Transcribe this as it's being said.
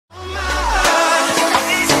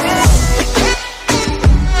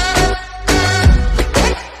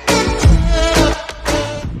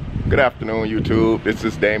afternoon, YouTube. This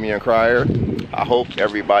is Damian Cryer. I hope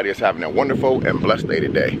everybody is having a wonderful and blessed day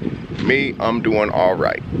today. Me, I'm doing all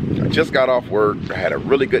right. I just got off work. I had a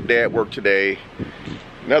really good day at work today.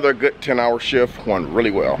 Another good 10-hour shift, went really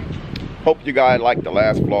well. Hope you guys liked the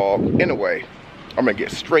last vlog. Anyway, I'm gonna get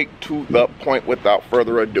straight to the point without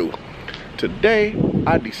further ado. Today,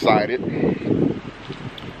 I decided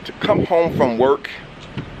to come home from work,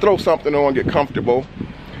 throw something on, get comfortable,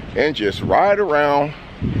 and just ride around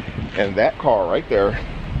in that car right there,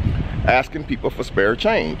 asking people for spare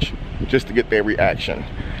change, just to get their reaction.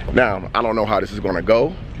 Now, I don't know how this is gonna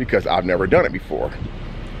go because I've never done it before,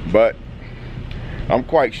 but I'm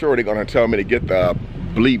quite sure they're gonna tell me to get the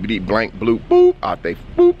bleepity blank blue boop out they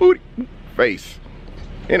boop boop face.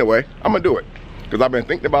 Anyway, I'm gonna do it because I've been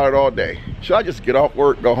thinking about it all day. Should I just get off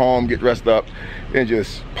work, go home, get dressed up, and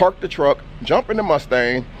just park the truck, jump in the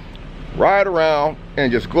Mustang, ride around, and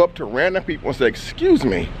just go up to random people and say, excuse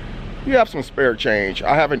me, you have some spare change?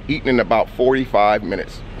 I haven't eaten in about 45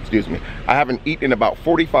 minutes. Excuse me, I haven't eaten in about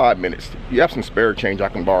 45 minutes. You have some spare change I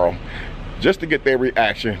can borrow? Just to get their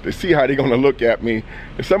reaction, to see how they're gonna look at me.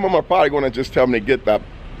 And some of them are probably gonna just tell me to get that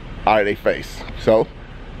out of their face. So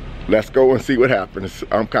let's go and see what happens.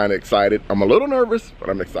 I'm kind of excited. I'm a little nervous, but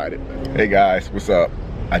I'm excited. Hey guys, what's up?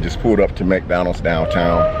 I just pulled up to McDonald's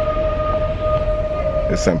downtown.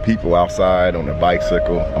 There's some people outside on a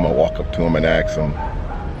bicycle. I'm gonna walk up to them and ask them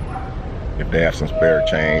if they have some spare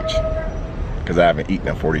change, because I haven't eaten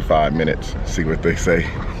in 45 minutes. See what they say.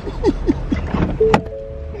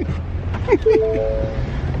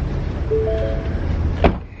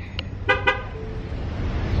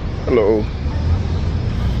 Hello.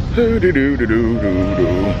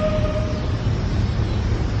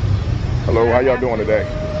 Hello, how y'all doing today?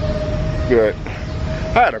 Good.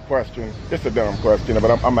 I had a question. It's a dumb question,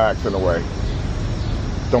 but I'm asking away.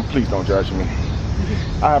 Please don't judge me.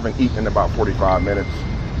 I haven't eaten in about 45 minutes.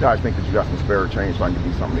 You guys think that you got some spare change so I can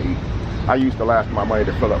give you something to eat? I used the last of my money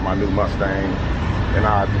to fill up my new Mustang, and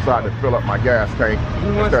I decided to fill up my gas tank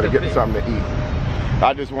instead of getting something to eat.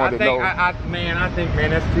 I just wanted to know. I think,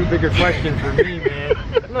 man, that's too big a question for me, man.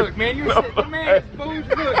 Look, man, the man is bougie.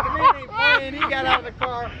 Look, the man ain't playing. He got out of the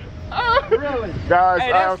car. Really? Guys,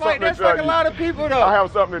 hey, I have something to tell you. That's like a lot of people, though. I have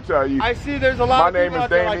something to tell you. I see there's a lot of people out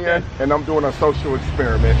there like that. My name is Damian, and I'm doing a social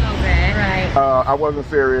experiment. Okay, right. I wasn't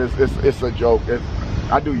serious. It's a joke.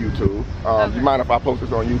 I do YouTube. Okay. You mind if I post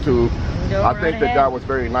this on YouTube? I think that was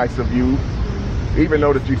very nice of you. Even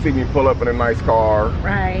though that you see me pull up in a nice car,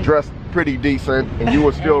 right, dressed pretty decent, and you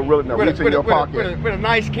were still willing to reach in your pocket. With a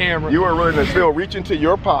nice camera. You were willing to still reach into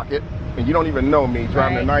your pocket, and you don't even know me,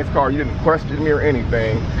 driving a nice car. You didn't question me or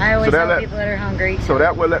anything. I always tell people that are hungry. So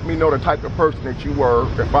that would let me know the type of person that you were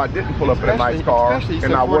if I didn't pull up in a nice car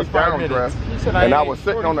and I was down dressed and I was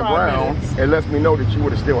sitting on the ground. It lets me know that you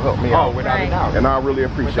would have still helped me out. Without a doubt. And I really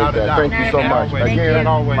appreciate that. Thank you so much. Again,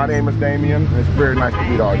 my name is Damian. It's very nice to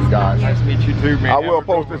meet all you guys. Nice to meet you too, man. I will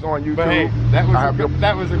post this on YouTube. Hey,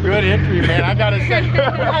 that was a good entry, man. I gotta say,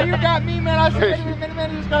 how you got me, man? I said, wait a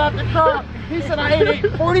minute, just got out the car. He said I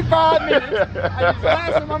ate 45 minutes. I just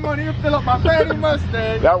asked him I'm gonna fill up my brand new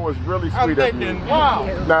Mustang. That was really sweet of you. Wow.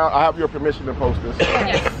 Now I have your permission to post this.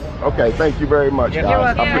 Yes. Okay, thank you very much, guys.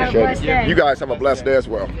 I appreciate it. You guys have a blessed day as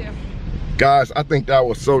well. Guys, I think that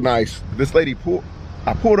was so nice. This lady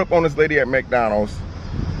I pulled up on this lady at McDonald's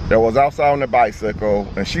that was outside on the bicycle,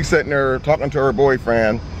 and she's sitting there talking to her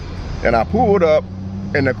boyfriend, and I pulled up,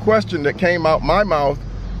 and the question that came out my mouth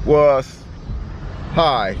was,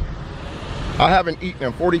 hi, I haven't eaten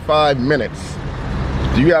in 45 minutes.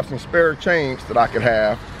 Do you have some spare change that I could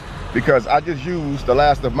have? Because I just used the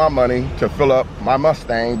last of my money to fill up my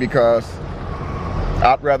Mustang because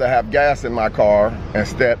I'd rather have gas in my car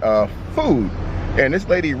instead of food. And this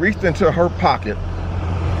lady reached into her pocket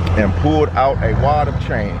and pulled out a wad of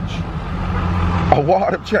change. A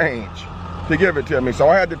wad of change to give it to me. So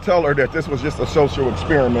I had to tell her that this was just a social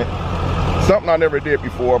experiment. Something I never did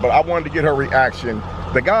before, but I wanted to get her reaction.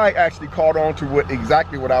 The guy actually caught on to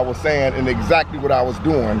exactly what I was saying and exactly what I was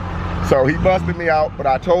doing. So he busted me out, but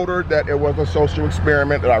I told her that it was a social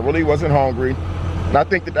experiment, that I really wasn't hungry. And I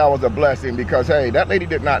think that that was a blessing because, hey, that lady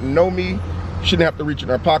did not know me. She didn't have to reach in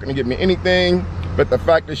her pocket and give me anything. But the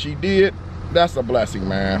fact that she did, that's a blessing,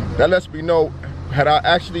 man. That lets me know, had I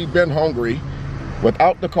actually been hungry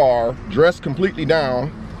without the car, dressed completely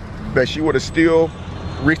down, that she would have still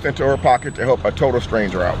reached into her pocket to help a total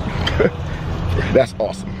stranger out. That's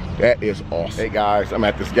awesome. That is awesome. Hey guys, I'm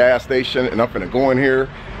at this gas station and I'm gonna go in here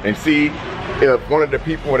and see if one of the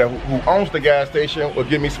people who owns the gas station will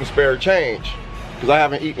give me some spare change, because I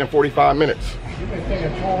haven't eaten in 45 minutes.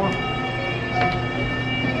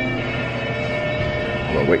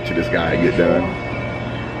 I'm gonna wait till this guy get done,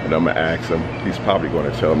 and I'm gonna ask him. He's probably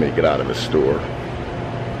gonna tell me to get out of his store.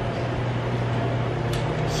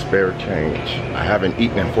 Spare change. I haven't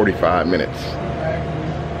eaten in 45 minutes.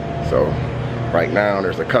 So right now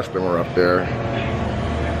there's a customer up there.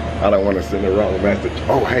 I don't want to send the wrong message.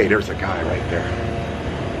 Oh, hey, there's a guy right there.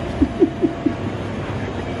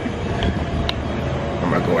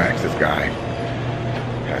 I'm gonna go ask this guy.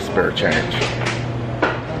 Has spare change.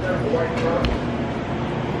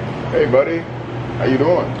 Hey, buddy. How you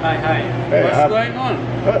doing? Hi. Hey, What's going on?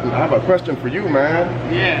 I have a question for you, man.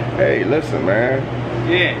 Yeah. Hey, listen, man.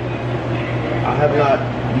 Yeah. I have not.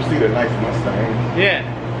 You see the nice Mustang? Yeah.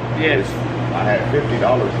 Yes. I had $50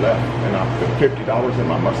 left, and I put $50 in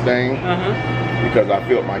my Mustang because I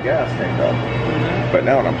filled my gas tank up. But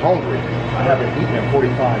now I'm hungry. I haven't eaten in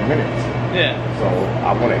 45 minutes. Yeah. So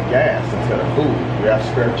I wanted gas instead of food. We have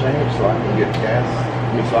spare change so I can get gas.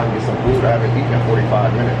 So I can get some food. I haven't eaten in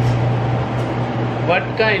 45 minutes. What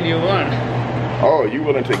kind you want? Oh, you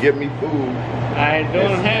willing to give me food? I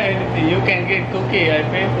don't have anything. You can get cookie. I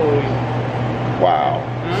pay for it. Wow.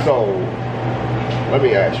 So let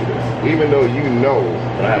me ask you this. Even though you know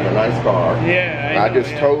that I have a nice car, yeah, I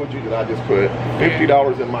just told you that I just put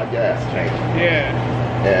 $50 in my gas tank. Yeah.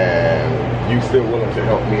 And you still willing to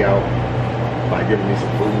help me out by giving me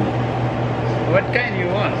some food? What kind you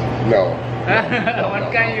want? No.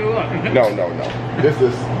 What kind you want? No. This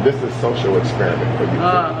is social experiment for you.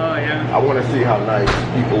 Oh yeah. I want to see how nice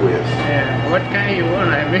people is. Yeah. What kind you want?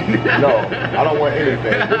 I mean. No, I don't want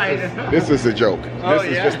anything. This is a joke. This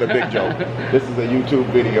is just a big joke. This is a YouTube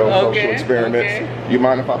video, social experiments. You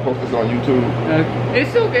mind if I post this on YouTube?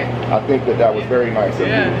 It's okay. I think that was very nice of you.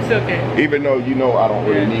 Yeah, it's okay. Even though you know I don't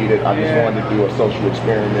really need it, I just wanted to do a social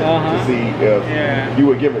experiment to see if you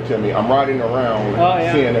would give it to me. I'm riding around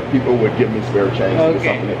seeing if people would give me spare change to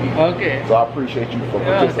get something to eat. Okay. So I appreciate you for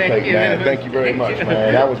participating, man. Thank you very much,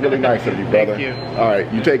 man. That was really nice of you, brother. Thank you. All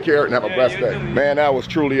right, you take care and have a blessed day. Man, that was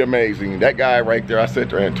truly amazing. That guy right there, I sat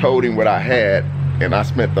there and told him what I had, and I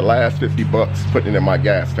spent the last 50 bucks putting it in my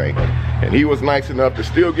gas tank. And he was nice enough to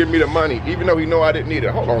still give me the money, even though he know I didn't need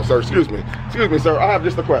it. Hold on, sir. Excuse me, sir. I have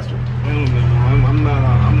just a question. I'm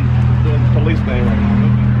doing the police thing right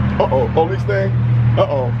now. Uh-oh, police thing?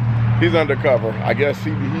 Uh-oh. He's undercover. I guess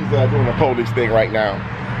he's doing a police thing right now.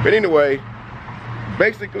 But anyway,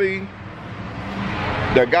 basically,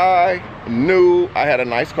 the guy knew I had a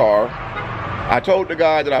nice car. I told the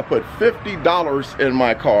guy that I put $50 in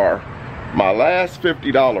my car, my last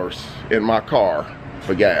 $50 in my car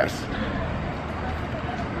for gas.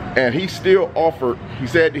 And he still offered, he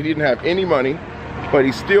said he didn't have any money, but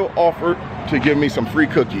he still offered to give me some free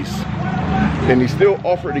cookies. And he still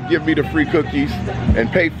offered to give me the free cookies and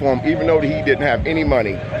pay for them even though he didn't have any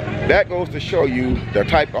money. That goes to show you the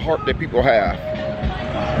type of heart that people have.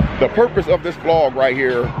 The purpose of this vlog right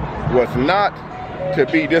here was not to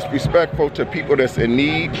be disrespectful to people that's in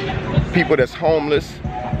need, people that's homeless,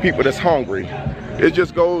 people that's hungry. It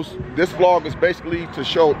just goes, this vlog is basically to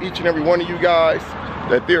show each and every one of you guys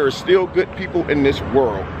that there are still good people in this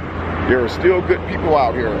world. There are still good people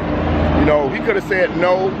out here. You know, he could have said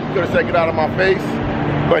no, he could have said get out of my face,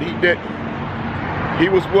 but he didn't. He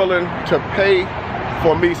was willing to pay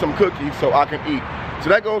for me some cookies so I can eat. So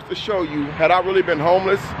that goes to show you, had I really been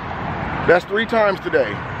homeless, that's 3 times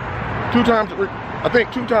today. 2 times, I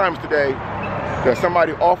think 2 times today that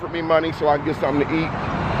somebody offered me money so I can get something to eat,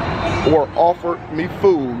 or offered me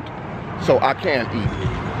food so I can eat.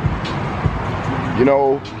 You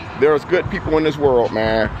know, there's good people in this world,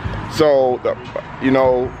 man. So, you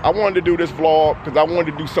know, I wanted to do this vlog because I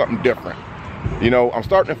wanted to do something different. You know, I'm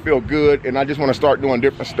starting to feel good and I just want to start doing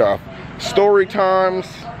different stuff. Story times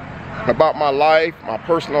about my life, my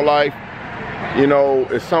personal life, you know,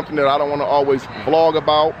 is something that I don't want to always vlog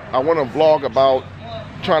about. I want to vlog about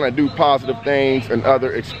trying to do positive things and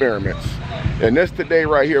other experiments. And this today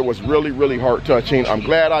right here was really, really heart touching. I'm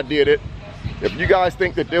glad I did it. If you guys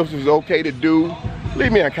think that this is okay to do,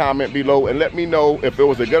 leave me a comment below and let me know if it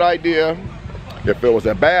was a good idea, if it was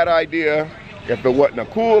a bad idea, if it wasn't a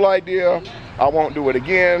cool idea. I won't do it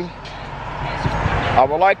again. I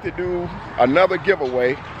would like to do another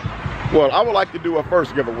giveaway. Well, I would like to do a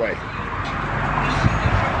first giveaway.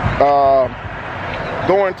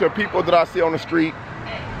 Going to people that I see on the street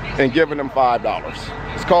and giving them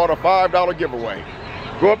 $5. It's called a $5 giveaway.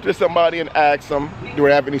 Go up to somebody and ask them, do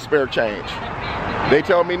they have any spare change? They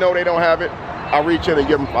tell me no, they don't have it. I reach in and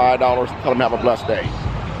give them $5, tell them have a blessed day.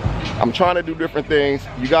 I'm trying to do different things.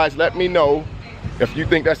 You guys let me know if you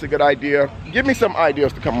think that's a good idea. Give me some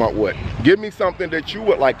ideas to come up with. Give me something that you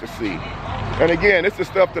would like to see. And again, it's the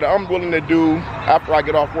stuff that I'm willing to do after I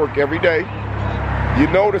get off work every day. You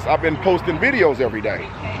notice I've been posting videos every day,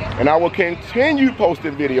 and I will continue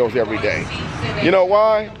posting videos every day. You know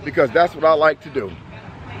why? Because that's what I like to do.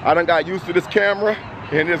 I done got used to this camera,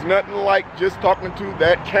 and there's nothing like just talking to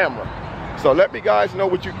that camera. So let me guys know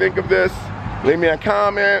what you think of this. Leave me a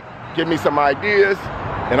comment, give me some ideas,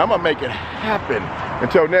 and I'm gonna make it happen.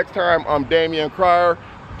 Until next time, I'm Damian Cryer.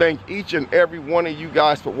 Thank each and every one of you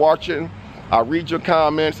guys for watching. I read your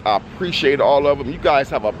comments. I appreciate all of them. You guys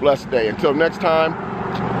have a blessed day. Until next time,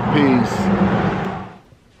 peace.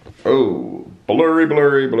 Oh, blurry,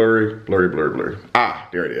 blurry, blurry, blurry, blurry, blurry. Ah,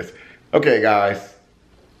 there it is. Okay, guys.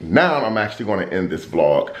 Now I'm actually going to end this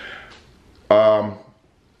vlog.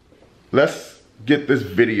 Let's get this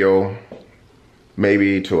video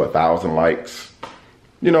maybe to 1,000 likes.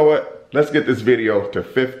 You know what? Let's get this video to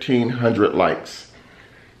 1,500 likes.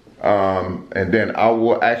 And then I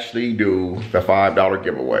will actually do the $5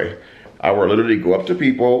 giveaway. I will literally go up to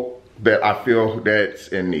people that I feel that's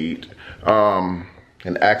in need,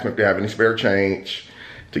 and ask them if they have any spare change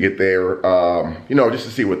to get their, you know, just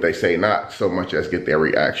to see what they say, not so much as get their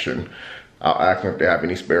reaction. I'll ask them if they have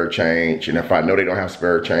any spare change, and if I know they don't have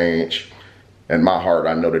spare change, in my heart,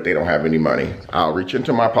 I know that they don't have any money, I'll reach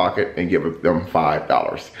into my pocket and give them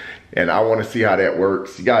 $5. And I want to see how that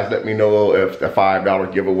works. You guys let me know if the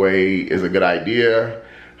 $5 giveaway is a good idea.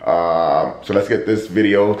 So let's get this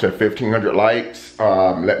video to 1,500 likes.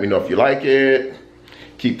 Let me know if you like it.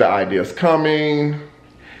 Keep the ideas coming.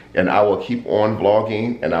 And I will keep on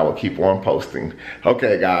vlogging and I will keep on posting.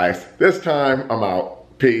 Okay, guys, this time I'm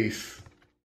out. Peace.